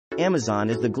Amazon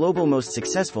is the global most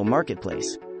successful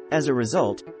marketplace. As a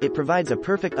result, it provides a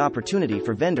perfect opportunity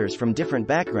for vendors from different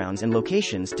backgrounds and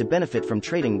locations to benefit from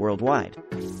trading worldwide.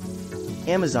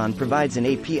 Amazon provides an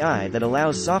API that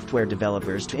allows software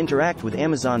developers to interact with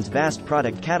Amazon's vast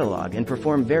product catalog and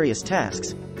perform various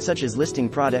tasks, such as listing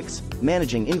products,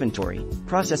 managing inventory,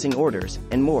 processing orders,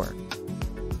 and more.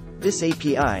 This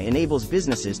API enables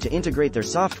businesses to integrate their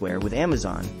software with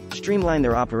Amazon, streamline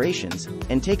their operations,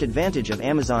 and take advantage of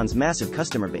Amazon's massive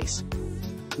customer base.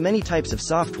 Many types of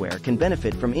software can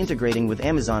benefit from integrating with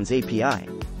Amazon's API.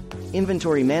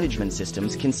 Inventory management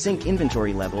systems can sync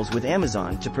inventory levels with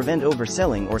Amazon to prevent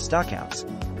overselling or stockouts.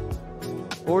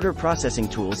 Order processing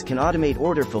tools can automate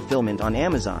order fulfillment on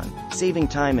Amazon, saving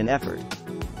time and effort.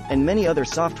 And many other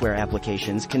software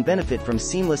applications can benefit from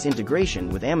seamless integration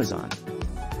with Amazon.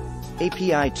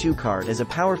 API2Cart is a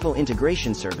powerful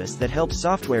integration service that helps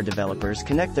software developers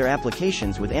connect their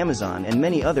applications with Amazon and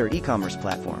many other e-commerce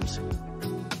platforms.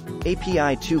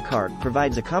 API2Cart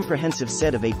provides a comprehensive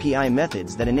set of API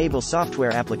methods that enable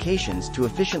software applications to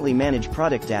efficiently manage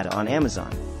product data on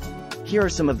Amazon. Here are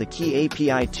some of the key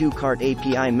API2Cart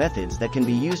API methods that can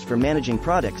be used for managing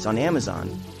products on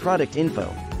Amazon: product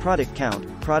info, product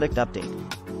count, product update.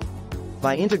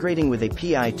 By integrating with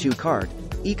API2Cart,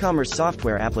 e-commerce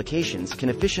software applications can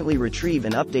efficiently retrieve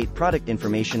and update product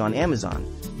information on Amazon,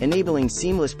 enabling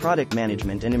seamless product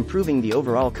management and improving the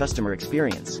overall customer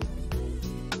experience.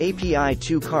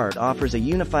 API2Cart offers a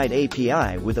unified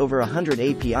API with over 100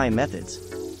 API methods.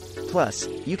 Plus,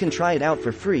 you can try it out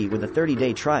for free with a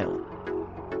 30-day trial.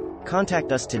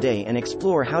 Contact us today and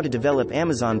explore how to develop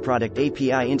Amazon product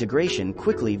API integration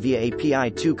quickly via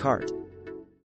API2Cart.